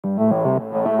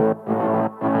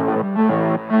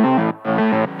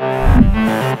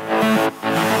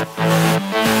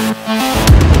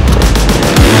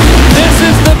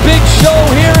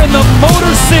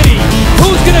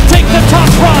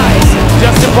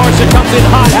Barcia comes in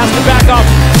hot, has to back off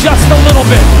just a little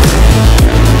bit.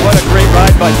 What a great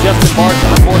ride by Justin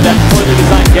Barcia on board that poorly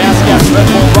designed gas Red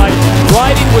Bull ride.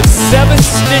 Riding with 7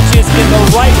 stitches in the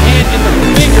right hand and the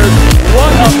fingers.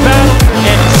 What a battle.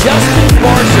 And Justin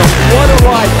Barcia, what a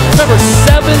ride. Remember,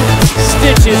 7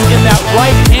 stitches in that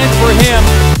right hand for him.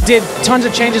 Did tons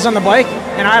of changes on the bike,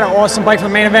 and I had an awesome bike for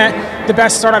the main event. The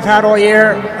best start I've had all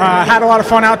year. Had a lot of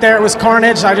fun out there. It was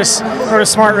carnage. I just rode a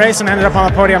smart race and ended up on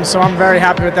the podium, so I'm very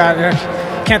happy with that.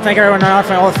 Can't thank everyone enough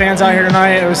and all the fans out here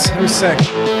tonight. It was sick.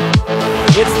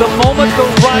 It's the moment the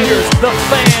riders, the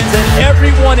fans, and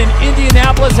everyone in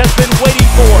Indianapolis has been waiting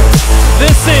for.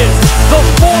 This is the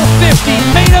 450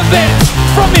 main event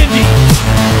from Indy.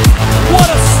 What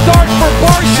a start for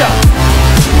Barcia.